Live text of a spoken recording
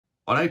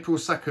On April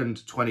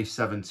 2nd,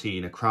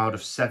 2017, a crowd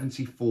of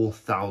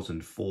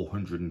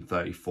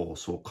 74,434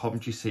 saw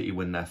Coventry City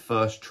win their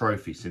first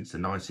trophy since the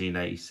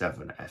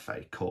 1987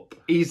 FA Cup.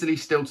 Easily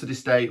still to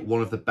this day,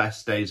 one of the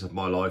best days of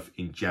my life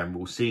in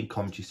general. Seeing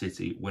Coventry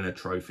City win a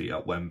trophy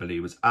at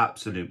Wembley was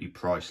absolutely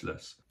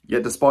priceless.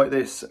 Yet despite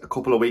this, a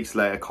couple of weeks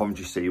later,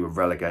 Coventry City were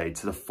relegated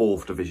to the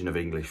 4th division of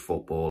English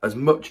football. As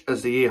much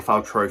as the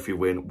EFL trophy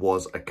win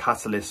was a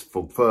catalyst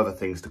for further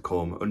things to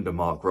come under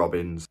Mark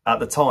Robins,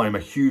 at the time, a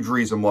huge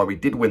reason why we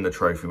did win the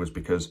trophy was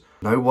because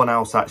no one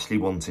else actually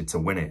wanted to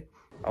win it.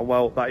 And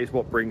well, that is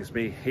what brings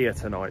me here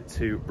tonight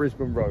to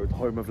Brisbane Road,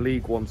 home of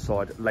League One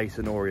side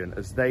Leyton Orient,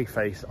 as they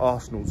face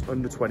Arsenal's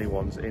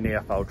under-21s in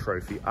EFL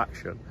trophy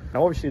action.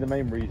 Now obviously the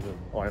main reason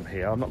I am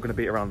here, I'm not going to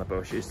beat around the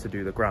bush, is to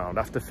do the ground.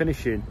 After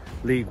finishing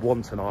League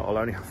One tonight, I'll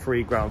only have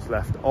 3 grounds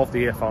left of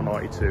the EFL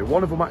 92,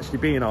 one of them actually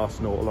being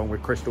Arsenal along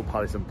with Crystal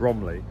Palace and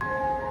Bromley.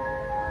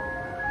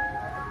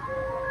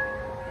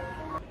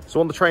 So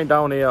on the train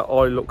down here,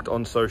 I looked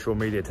on social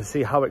media to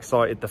see how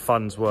excited the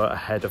fans were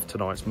ahead of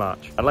tonight's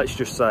match. And let's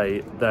just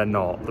say they're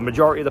not. The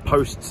majority of the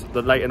posts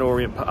that Leyton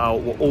Orient put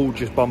out were all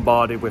just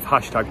bombarded with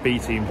hashtag B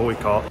team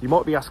boycott. You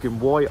might be asking,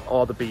 why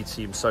are the B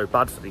teams so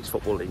bad for these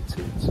Football League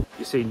teams?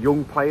 You're seeing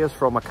young players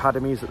from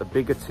academies at the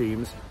bigger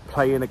teams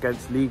playing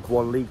against League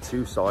One, League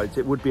Two sides.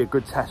 It would be a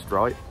good test,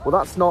 right? Well,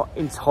 that's not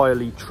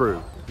entirely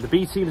true. The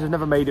B teams have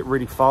never made it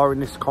really far in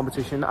this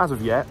competition as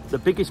of yet. The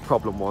biggest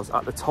problem was,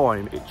 at the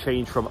time, it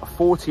changed from a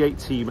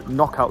 48-team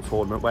knockout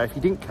tournament where if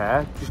you didn't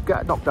care, just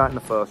get knocked out in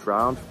the first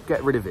round,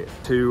 get rid of it,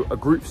 to a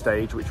group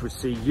stage which would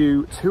see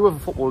two other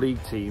Football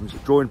League teams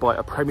joined by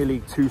a Premier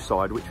League 2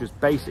 side, which was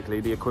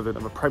basically the equivalent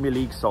of a Premier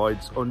League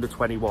side's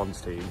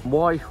under-21s team.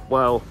 Why?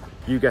 Well,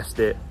 you guessed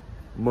it.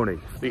 Money.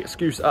 The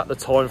excuse at the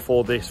time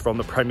for this from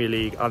the Premier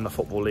League and the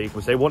Football League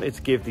was they wanted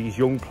to give these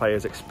young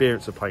players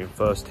experience of playing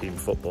first team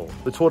football.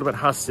 The tournament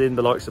has seen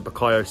the likes of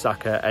Bukayo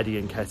Saka,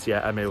 Eddie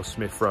Nketiah, Emile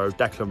Smith-Rowe,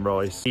 Declan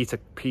Rice,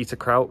 Peter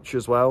Crouch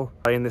as well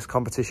playing this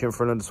competition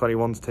for an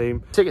under-21s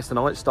team. Tickets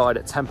tonight started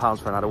at £10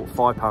 for an adult,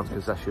 £5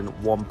 concession,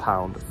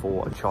 £1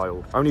 for a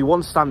child. Only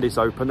one stand is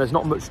open, there's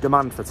not much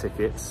demand for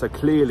tickets, so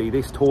clearly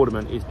this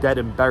tournament is dead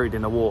and buried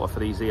in the water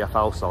for these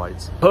EFL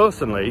sides.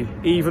 Personally,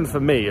 even for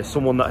me, as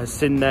someone that has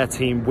seen their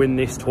team win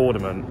this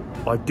tournament,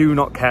 I do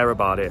not care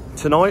about it.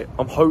 Tonight,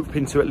 I'm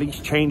hoping to at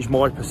least change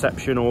my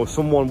perception or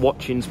someone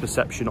watching's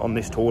perception on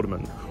this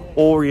tournament.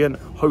 Orient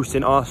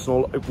hosting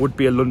Arsenal, it would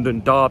be a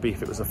London derby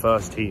if it was the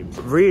first team.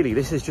 But really,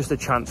 this is just a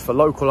chance for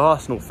local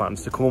Arsenal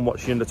fans to come and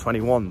watch the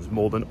under-21s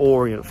more than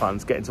Orient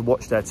fans getting to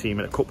watch their team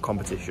in a cup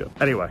competition.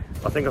 Anyway,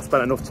 I think I've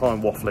spent enough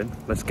time waffling.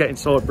 Let's get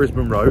inside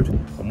Brisbane Road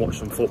and watch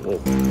some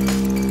football.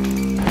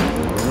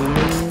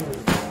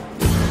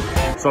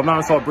 So I'm now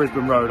inside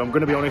Brisbane Road. I'm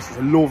going to be honest, it's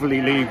a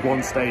lovely League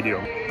One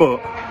stadium,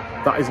 but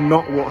that is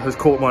not what has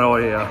caught my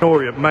eye here.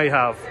 Orient may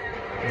have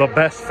the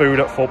best food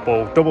at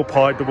football. Double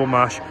pie, double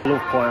mash. I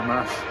love pie and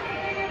mash.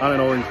 And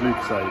an orange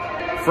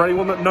lucasade. For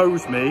anyone that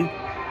knows me,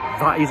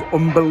 that is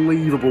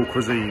unbelievable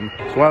cuisine.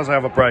 So as I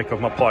have a break of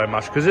my pie and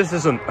mash, because this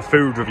isn't a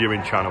food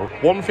reviewing channel,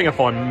 one thing I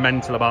find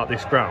mental about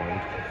this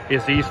ground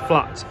is these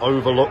flats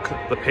overlook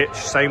the pitch.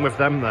 Same with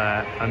them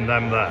there and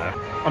them there.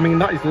 I mean,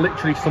 that is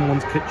literally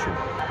someone's kitchen.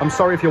 I'm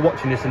sorry if you're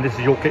watching this and this is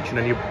your kitchen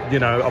and you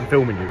know, I'm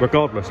filming you.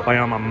 Regardless, I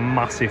am a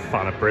massive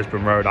fan of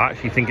Brisbane Road. I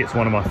actually think it's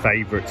one of my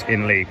favourites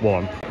in League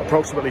One.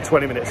 Approximately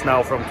 20 minutes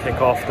now from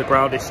kick-off. The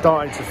ground is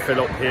starting to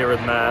fill up here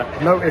and there.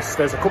 Notice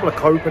there's a couple of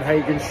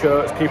Copenhagen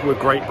shirts, people with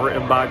Great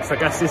Britain bags. I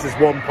guess this is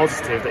one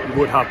positive that you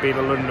would have been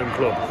a London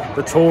club.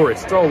 The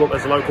tourists. Oh, look,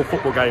 there's a local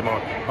football game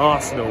on.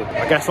 Arsenal.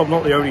 I guess I'm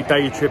not the only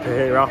day tripper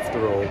here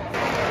after all.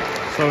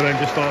 So then,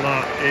 just like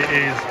that, it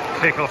is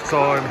kick-off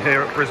time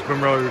here at Brisbane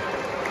Road.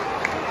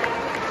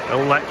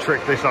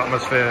 Electric, this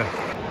atmosphere.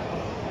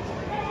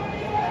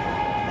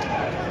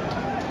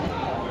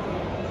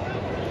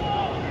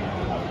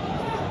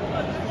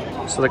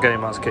 So the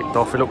game has kicked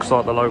off. It looks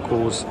like the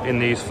locals in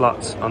these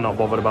flats are not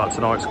bothered about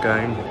tonight's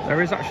game.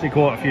 There is actually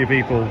quite a few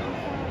people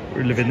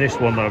who live in this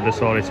one that have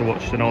decided to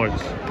watch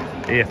tonight's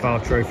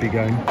EFL trophy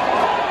game.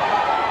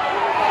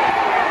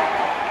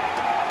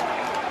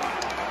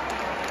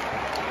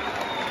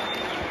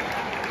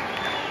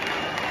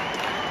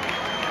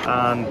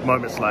 And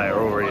moments later,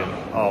 Orient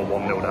are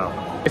 1-0 down.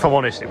 If I'm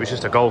honest, it was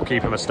just a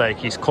goalkeeper mistake.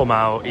 He's come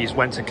out, he's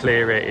went to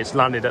clear it, it's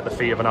landed at the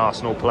feet of an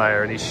Arsenal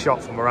player, and he's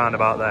shot from around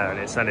about there, and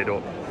it's ended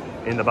up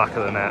in the back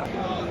of the net.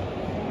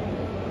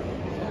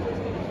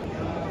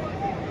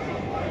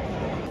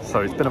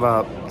 So it's been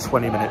about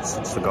 20 minutes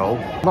since the goal.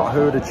 Not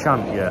heard a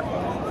chant yet.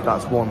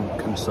 That's one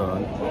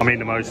concern. I mean,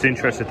 the most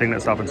interesting thing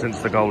that's happened since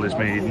the goal is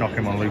me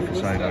knocking my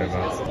lucasade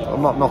over.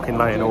 I'm not knocking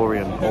Leyton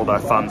Orient or their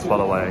fans, by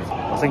the way.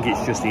 I think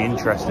it's just the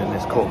interest in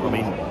this cup. I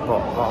mean,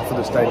 what, half of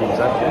the stadium's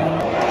empty.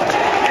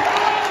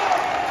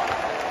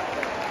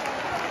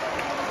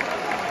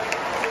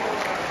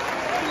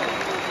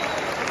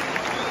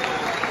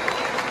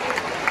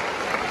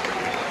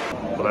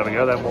 Well, there we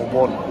go then,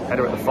 1-1.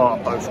 Header at the far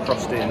post,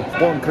 crossed in.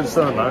 One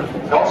concern though,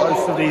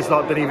 most of these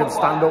didn't even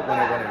stand up when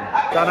they went in.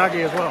 Dan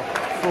Aggie as well,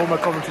 former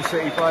Coventry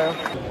City player.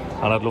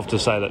 And I'd love to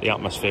say that the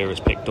atmosphere has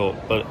picked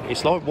up, but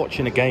it's like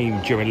watching a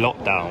game during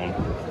lockdown.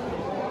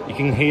 You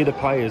can hear the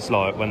players,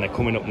 like, when they're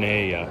coming up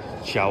near you,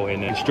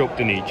 shouting,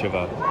 instructing each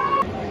other.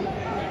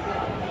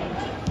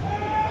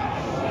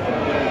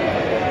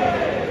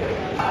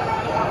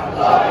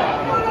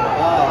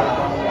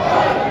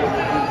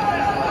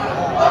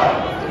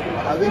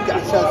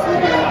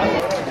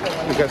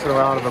 He gets a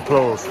round of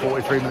applause,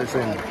 43 minutes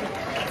in.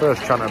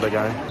 First chant of the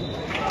game.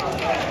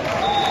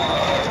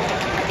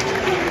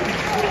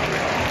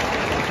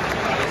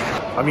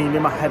 I mean,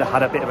 in my head I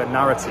had a bit of a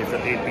narrative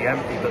that it'd be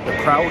empty, but the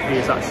crowd here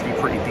is actually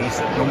pretty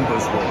decent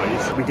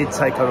numbers-wise. We did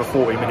take over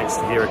 40 minutes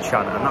to hear a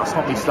chant, and that's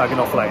not me slagging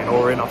off Leyton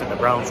Orient. I think the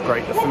ground's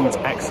great, the food's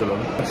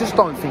excellent. I just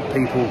don't think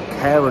people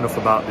care enough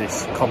about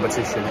this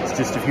competition. It's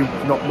just, if you've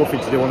got nothing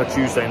to do on a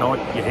Tuesday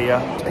night, you're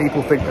here.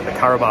 People think that the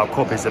Carabao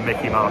Cup is a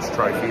Mickey Mouse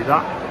trophy.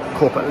 That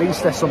cup, at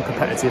least there's some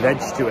competitive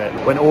edge to it.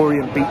 When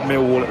Orient beat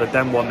Millwall at the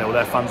Den 1-0,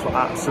 their fans were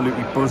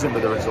absolutely buzzing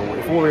with the result.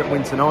 If Orient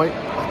win tonight,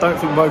 I don't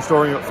think most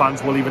Orient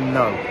fans will even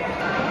know.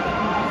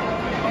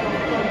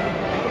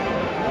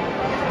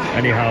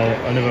 Anyhow,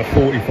 another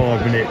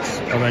 45 minutes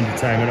of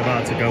entertainment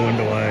about to go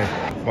underway.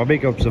 My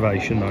big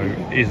observation though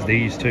is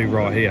these two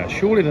right here.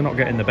 Surely they're not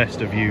getting the best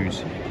of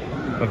views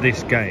of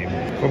this game.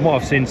 From what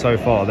I've seen so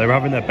far, they were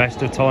having their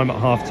best of time at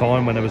half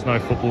time when there was no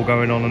football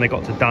going on and they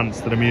got to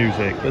dance to the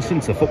music. But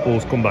since the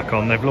football's come back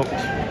on, they've looked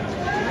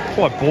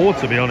quite bored,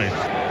 to be honest.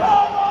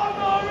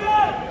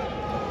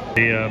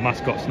 The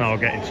mascots now are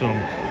getting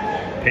some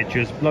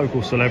pictures.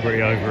 Local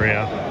celebrity over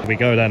here. We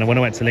go down, and when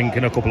I went to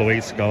Lincoln a couple of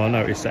weeks ago, I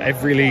noticed that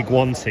every League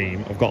One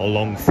team have got a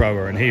long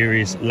thrower, and here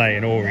is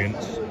Leyton Orient.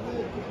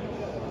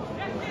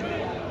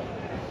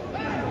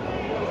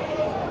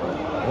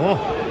 Oh.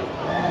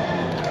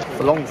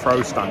 For long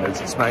throw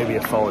standards, it's maybe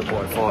a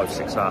 5.5,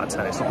 6 out of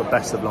 10. It's not the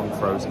best of long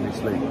throws in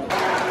this league.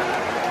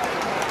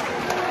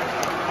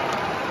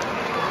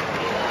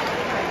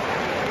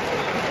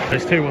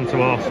 It's 2-1 to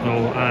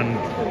Arsenal, and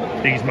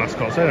these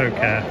mascots, they don't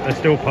care. They're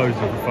still posing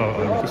for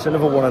photos. It's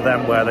another one of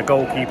them where the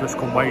goalkeeper's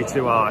come way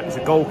too hard. It's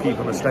a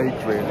goalkeeper mistake,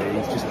 really.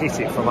 He's just hit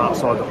it from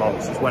outside the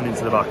box. It's went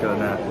into the back of the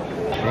net.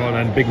 Right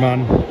then, big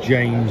man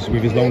James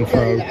with his long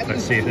throw.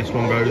 Let's see if this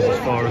one goes as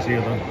far as the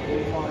other.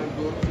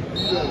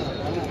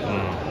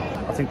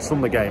 I think to sum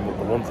the game up,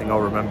 the one thing I'll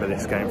remember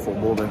this game for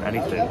more than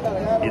anything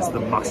is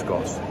the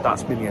mascots.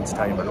 That's been the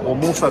entertainment, or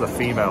more so the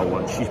female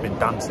one. She's been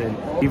dancing,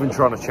 even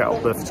trying to chat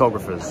up the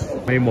photographers.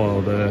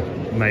 Meanwhile, the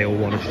male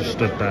one has just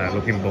stood there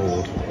looking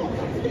bored.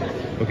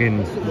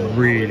 Looking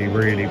really,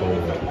 really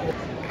bored.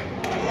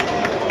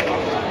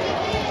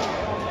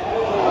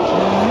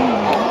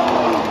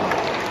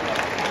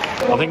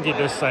 I think it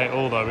does say it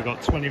all though. We've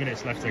got 20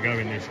 minutes left to go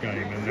in this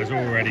game and there's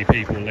already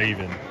people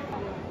leaving.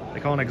 They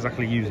can't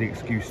exactly use the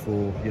excuse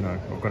for, you know,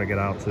 I've got to get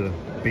out to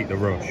beat the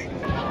rush.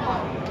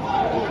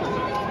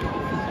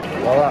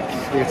 Well,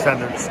 that's the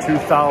attendance,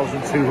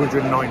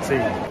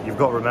 2,219. You've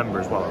got to remember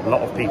as well, a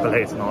lot of people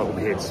here tonight will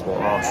be here to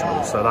support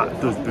Arsenal, so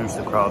that does boost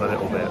the crowd a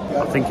little bit.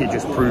 I think it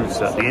just proves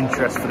that the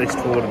interest for this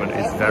tournament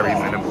is very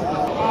minimal.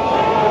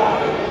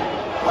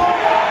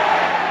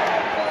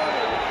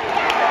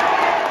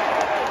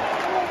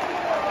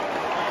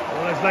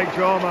 Well, there's late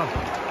drama.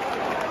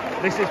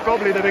 This is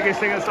probably the biggest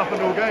thing that's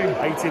happened all game.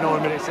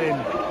 89 minutes in,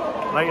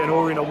 Leyton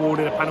Orient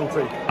awarded a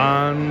penalty.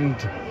 And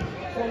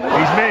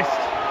he's missed.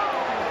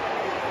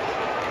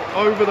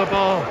 Over the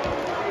bar.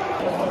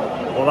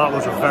 Well, that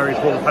was a very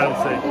poor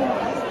penalty.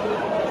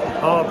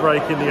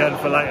 Heartbreak in the end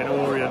for Leyton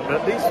Orient,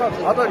 but these fans,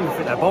 I don't even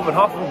think they're bothered.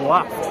 Half of them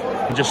laughed.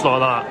 And just like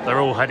that, they're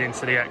all heading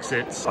to the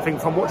exits. I think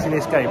from watching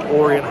this game,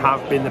 Orient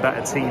have been the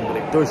better team, but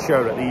it does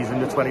show that these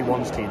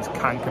under-21s teams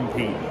can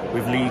compete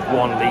with League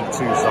One, League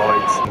Two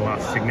sides. Well,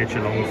 that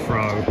signature long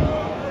throw,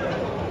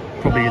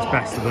 probably his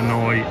best of the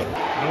night.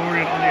 And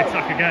Orient on the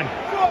attack again.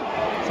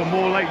 Some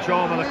more late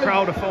drama. The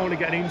crowd are finally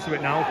getting into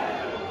it now.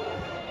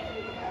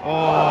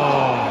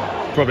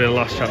 Oh, probably the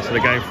last chance of the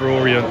game for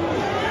Orient.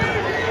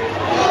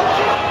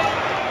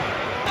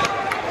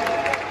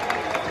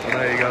 And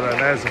there you go then,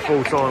 there's the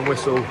full-time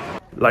whistle.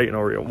 Leyton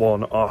Orient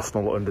 1,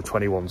 Arsenal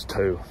under-21s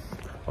 2.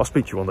 I'll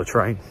speak to you on the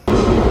train.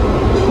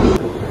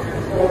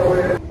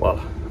 Well,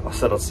 I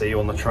said I'd see you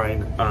on the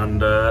train,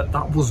 and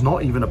that was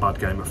not even a bad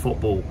game of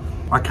football.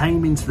 I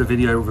came into the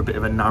video with a bit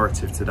of a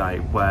narrative today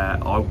where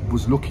I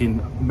was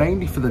looking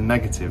mainly for the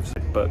negatives.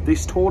 But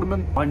this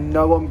tournament, I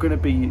know I'm going to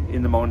be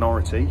in the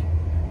minority,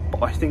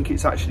 but I think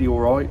it's actually all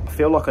right. I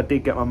feel like I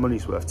did get my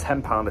money's worth.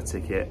 £10 a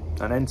ticket,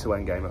 an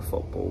end-to-end game of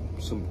football,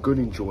 some good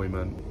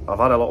enjoyment. I've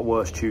had a lot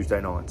worse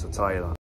Tuesday nights, I'll tell you that.